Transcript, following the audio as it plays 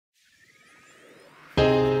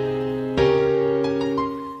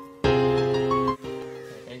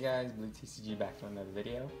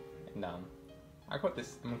I'm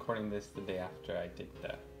recording this the day after I did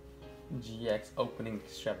the GX opening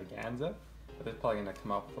extravaganza, but it's probably gonna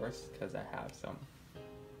come out first because I have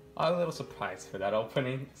a little surprise for that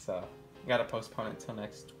opening. So I gotta postpone it until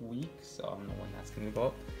next week, so I don't know when that's gonna go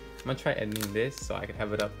up. I'm gonna try editing this so I could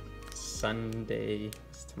have it up Sunday.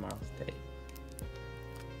 What's tomorrow's date?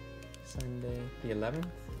 Sunday, the 11th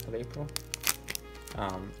of April.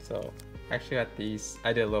 So I actually got these.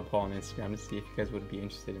 I did a little poll on Instagram to see if you guys would be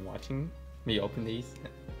interested in watching me open these.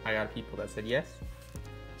 I got people that said yes.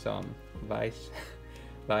 So Weiss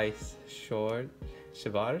Short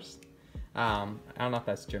Schwarz. I don't know if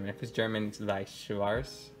that's German. If it's German, it's Weiss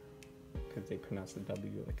Schwarz, because they pronounce the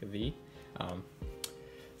W like a V.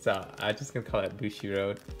 So I'm just gonna call it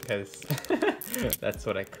Bushiroad because that's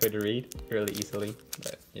what I could read really easily.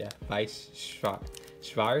 But yeah, Weiss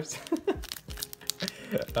Schwarz.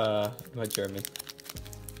 My German.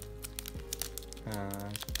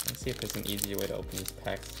 Let's see if there's an easier way to open these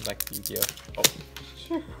packs. Like Yu-Gi-Oh!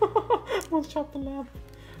 Oh, almost chopped the lamp.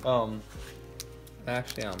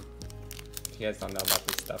 Actually, if you guys don't know about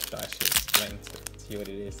this stuff, so I should explain to you what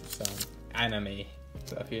it is. It's anime.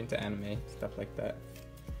 So if you're into anime, stuff like that,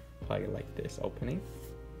 probably like this opening.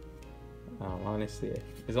 Honestly,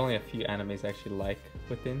 there's only a few animes I actually like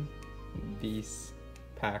within these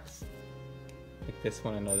packs. Like this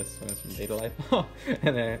one, I know this one is from Data Life.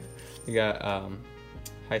 And then we got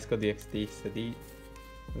High School DxD. So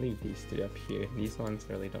I'll leave these three up here. These ones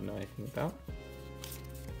I really don't know anything about.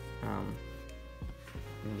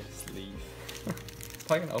 Let me just leave.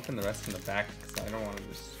 Probably gonna open the rest in the back because I don't want to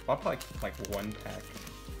just. I'll probably keep like one pack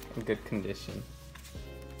in good condition.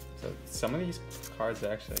 So some of these cards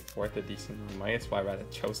are actually like worth a decent amount of money. That's why I rather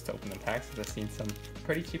chose to open the packs because I've seen some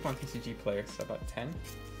pretty cheap on TCG players, so about 10.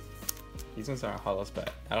 These ones aren't hollows,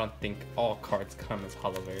 but I don't think all cards come as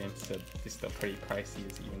hollow variants, so they're still pretty pricey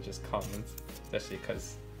as even just commons, especially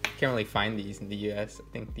because you can't really find these in the US. I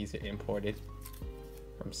think these are imported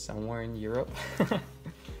from somewhere in Europe. Put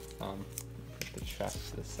the trash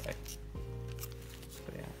to the side. So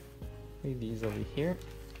yeah, leave these over here.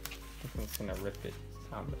 I'm just gonna rip it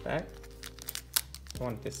on the back. I don't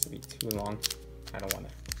want this to be too long. I don't want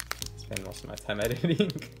to spend most of my time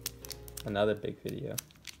editing another big video.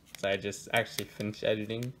 So I just actually finished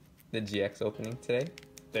editing the GX opening today,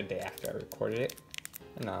 the day after I recorded it.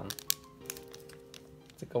 And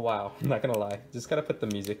it took a while, I'm not gonna lie. Just gotta put the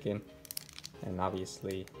music in. And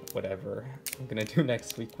obviously, whatever I'm gonna do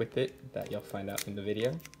next week with it, that you'll find out in the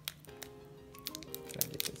video. Can I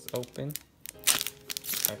get this open?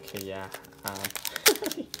 Okay, yeah.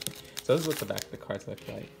 So this is what the back of the cards look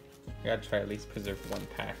like. I gotta try at least preserve one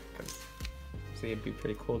pack, because it'd be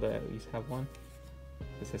pretty cool to at least have one.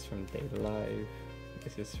 This is from Data Live.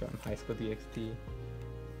 This is from High School DxD.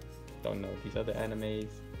 Don't know these other animes.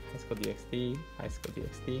 High School DxD, High School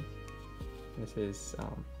DxD. This is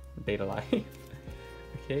Data Live.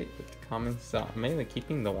 Okay, with the comments, I'm mainly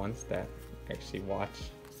keeping the ones that I actually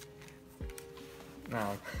watch.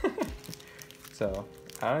 So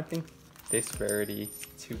I don't think this rarity is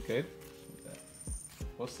too good. But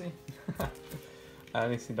we'll see. I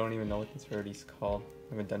honestly don't even know what this rarity is called.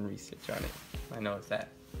 I haven't done research on it. I know it's that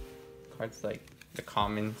cards like the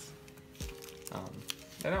commons.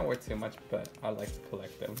 They're not worth too much, but I like to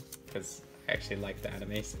collect them because I actually like the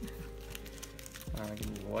animes. Give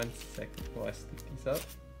me 1 second while I stick these up.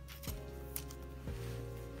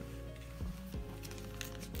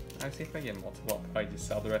 Actually, if I get multiple, I'll probably just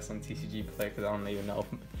sell the rest on TCG Play because I don't even know if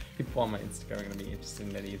people on my Instagram are going to be interested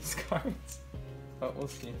in any of these cards. But we'll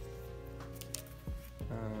see.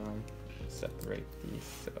 Separate these,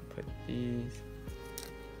 so I'll put these.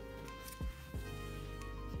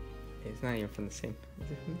 It's not even from the same.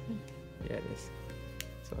 Is it from the same? Yeah, it is.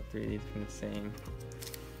 So 3 of these from the same.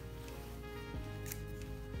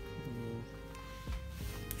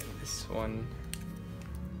 And this one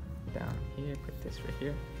down here. Put this right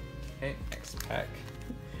here. Okay, next pack.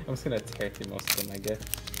 I'm just gonna tear through most of them, I guess.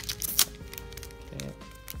 Okay,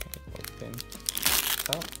 open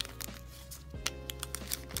up.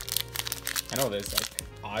 I know there's like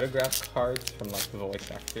autograph cards from like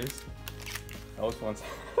voice actors. Those ones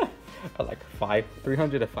are like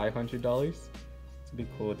 $300 to $500. It'd be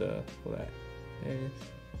cool to pull that.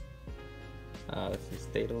 This is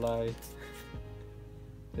Data Life.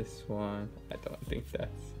 This one, I don't think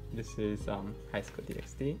that's. This is High School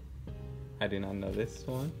DxD. I do not know this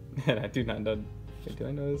one, and I do not know. Do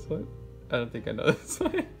I know this one? I don't think I know this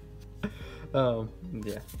one.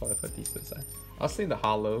 Yeah, probably put these to the side. I'll say the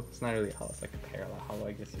hollow. It's not really a hollow, it's like a parallel hollow,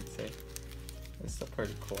 I guess you'd say. It's still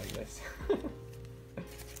pretty cool, I guess.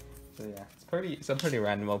 So yeah, it's a pretty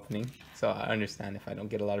random opening. So I understand if I don't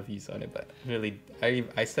get a lot of views on it, but really,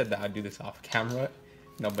 I said that I'd do this off camera.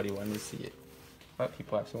 Nobody wanted to see it, but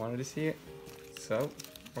people actually wanted to see it, so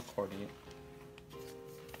recording it.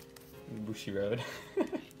 Bushi Road.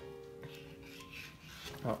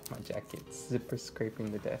 Oh, my jacket's zipper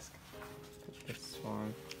scraping the desk. Put this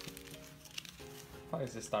one. Probably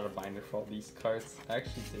just start a binder for all these cards. I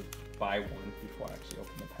actually did buy one before I actually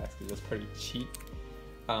opened the pack because it was pretty cheap.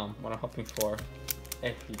 What I'm hoping for,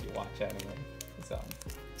 if you do watch anime, is an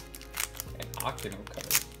Octano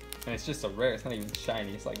cover. And it's just a rare, it's not even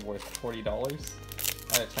shiny, it's like worth $40.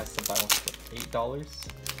 I had a chance to buy one for $8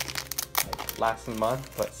 like last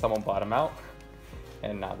month, but someone bought them out.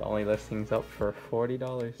 And now the only listing's up for $40.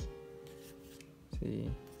 Let's see,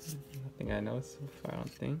 nothing I know so far, I don't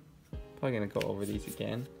think. Probably gonna go over these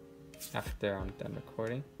again after I'm done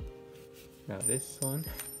recording. Now this one.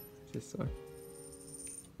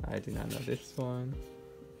 I do not know this one.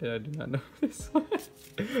 Yeah, I do not know this one.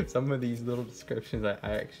 Some of these little descriptions, I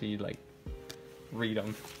actually like read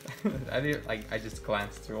them. I just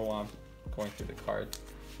glanced through while I'm going through the cards.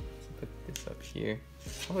 So put this up here.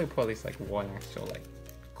 Probably put at least like one actual like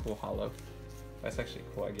cool holo. That's actually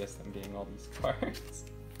cool. I guess I'm getting all these cards.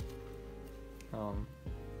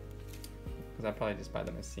 Because I probably just buy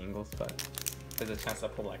them as singles, but there's a chance I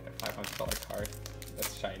pull like a $500 card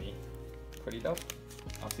that's shiny. Pretty dope.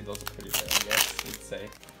 Obviously those are pretty rare, I guess you'd say.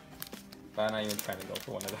 But I'm not even trying to go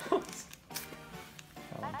for one of those.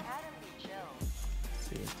 Let's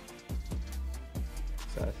see.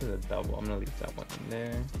 So this is a double. I'm gonna leave that one in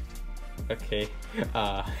there. Okay.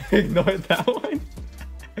 Ignore that one.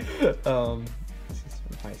 This is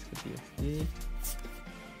from High School DxD.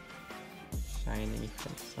 Shiny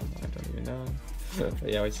from someone I don't even know. But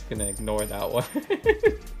yeah, we're just gonna ignore that one.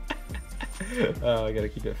 I gotta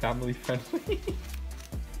keep it family friendly.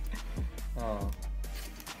 Oh.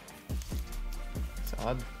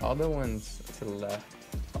 So all the ones to the left,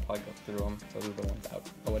 I'll probably go through them. Those are the ones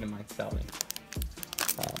I wouldn't mind selling.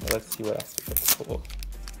 But let's see what else we could pull.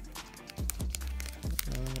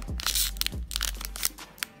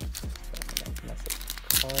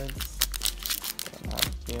 Cards. Put them out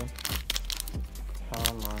here.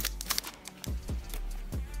 Come on.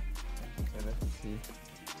 Okay, let's see.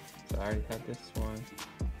 So I already had this one.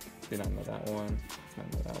 Did not know that one. Did not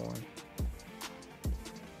know that one.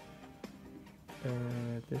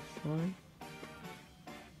 This one.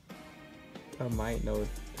 I might know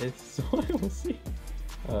this one. We'll see.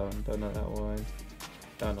 Don't know that one.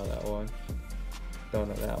 Don't know that one. Don't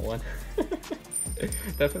know that one.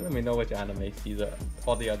 Definitely let me know which anime these are.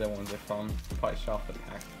 All the other ones are from. Probably show off the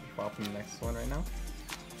pack before I open the next one right now.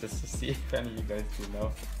 Just to see if any of you guys do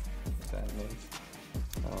know which animes.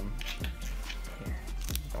 Here.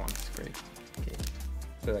 I don't want to scrape. Okay.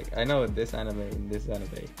 So like I know this anime and this anime.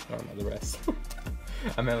 I don't know the rest.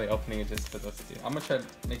 I'm only opening it just for those two. I'm gonna try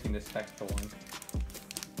making this pack for one.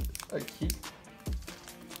 Okay.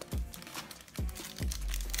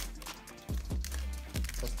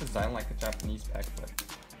 So it's designed like a Japanese pack, but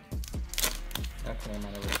okay, I'm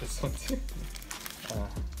gonna read this one too.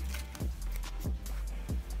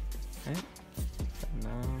 Okay.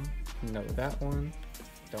 Don't know that one.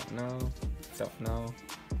 Don't know. Don't know.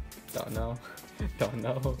 Don't know. Don't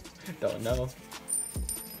know. Don't know.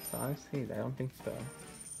 So honestly, I don't think the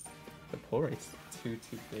pull rate's too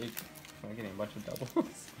big. I'm getting a bunch of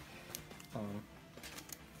doubles.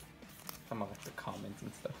 Some of like the comments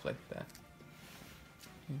and stuff like that.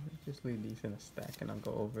 Just leave these in a stack, and I'll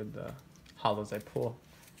go over the holos I pull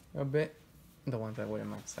a bit. The ones I wouldn't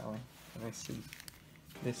mind selling. Let me see.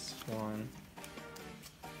 This one.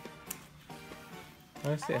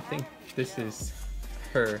 Honestly, I think this is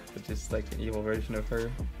her, but just like an evil version of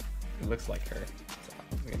her. It looks like her. So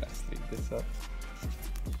I'm gonna sleeve this up.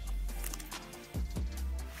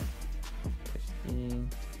 Push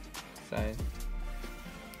inside.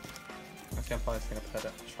 Okay, I'm probably just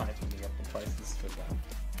gonna try putting up the prices for the,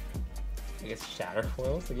 I guess, shatter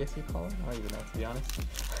foils, I guess you call them. I don't even know, to be honest.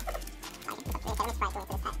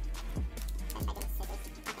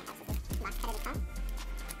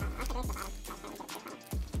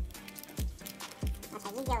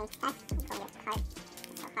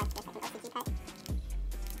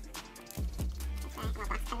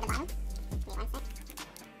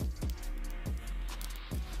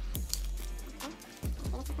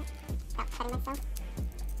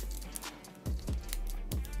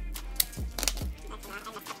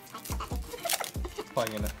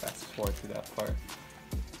 Probably gonna fast forward to that part.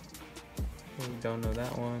 Don't know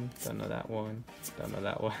that one. Don't know that one. Don't know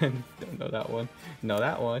that one. Don't know that one. Know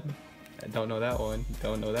that one. Don't know that one.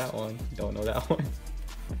 Don't know that one. Don't know that one.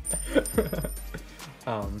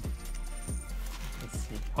 Let's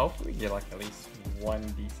see. Hopefully, get like at least one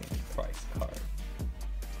decent price card.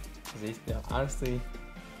 These, yeah, honestly,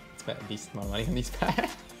 spent a decent amount of money on these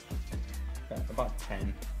packs. About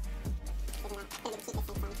 10.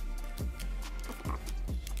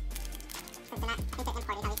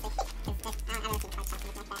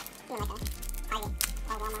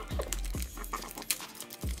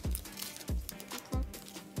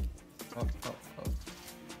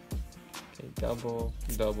 Okay,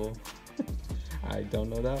 double. I don't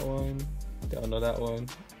know that one. Don't know that one.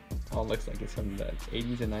 Oh, looks like it's from the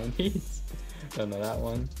 80s and 90s. Don't know that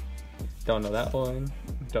one. Don't know that one.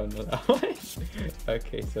 Don't know that one.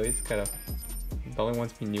 Okay, so it's kind of the only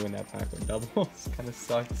ones we knew in that pack were doubles. Kind of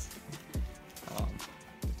sucks.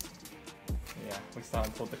 Yeah, we still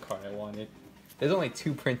haven't pulled the card I wanted. There's only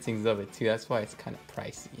 2 printings of it too. That's why it's kind of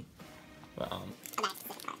pricey. But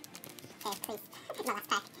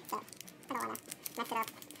preserve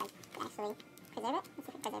it? Let's see if we preserve it. If I don't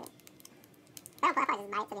pull that card, just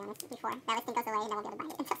buy it, to be honest, before that listing goes away, and then we'll be able to buy it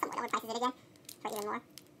until someone overprices it again for even more.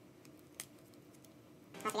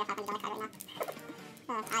 I have to get a $500 card right now.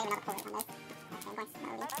 I don't even know the pull rate on this. Okay, I'm going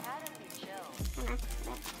slowly.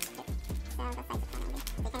 AdamBeChill. Come on, let's get the size of economy.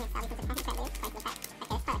 They can't make salary because the pack is quite low. Okay,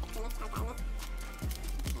 it's probably like a penis. I'll buy it.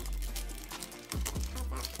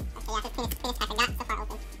 Okay, yeah, this penis pack I got so far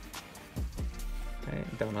open.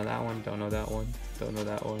 don't know that one. Don't know that one. Don't know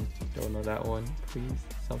that one. Don't know that one. Please,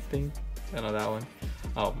 something. Don't know that one.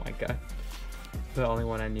 Oh my god. The only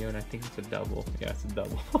one I knew, and I think it's a double. Yeah, it's a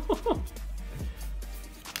double. I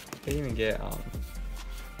didn't even get a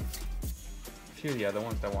few of the other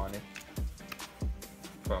ones I wanted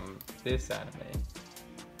from this anime.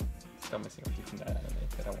 Still missing a few from that anime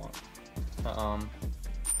that I want.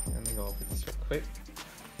 Let me go over this real quick.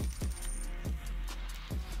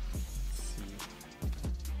 Let's see.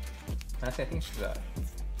 Honestly, I think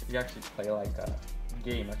you actually play like a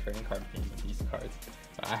game, a trading card game with these cards.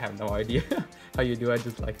 But I have no idea how you do. I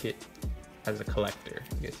just like it as a collector,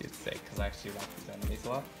 I guess you'd say, because I actually like these animes a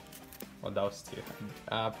lot. Well, those two.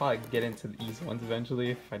 I'll probably get into these ones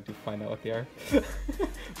eventually if I do find out what they are. But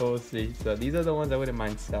we'll see. So these are the ones I wouldn't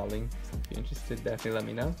mind selling. So if you're interested, definitely let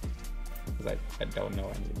me know. Because I don't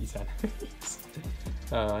know any of these animes.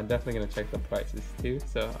 I'm definitely going to check the prices too.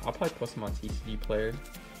 So I'll probably post them on TCG Player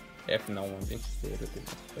if no one's interested within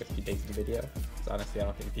the first few days of the video. Because honestly, I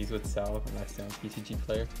don't think these would sell unless they're on TCG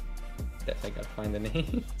Player. Definitely got to find the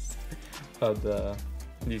names of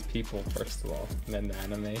these people first of all, and then the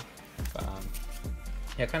anime.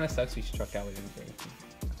 Yeah, it kind of sucks we struck out with making,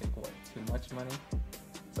 I think, what, too much money?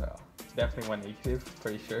 So definitely went negative,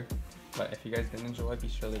 pretty sure. But if you guys did enjoy, be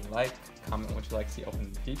sure to leave a like, comment what you'd like to see open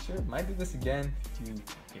in the future. Might do this again if you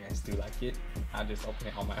guys do like it. I'll just open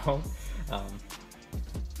it on my own. I'll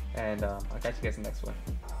catch you guys in the next one.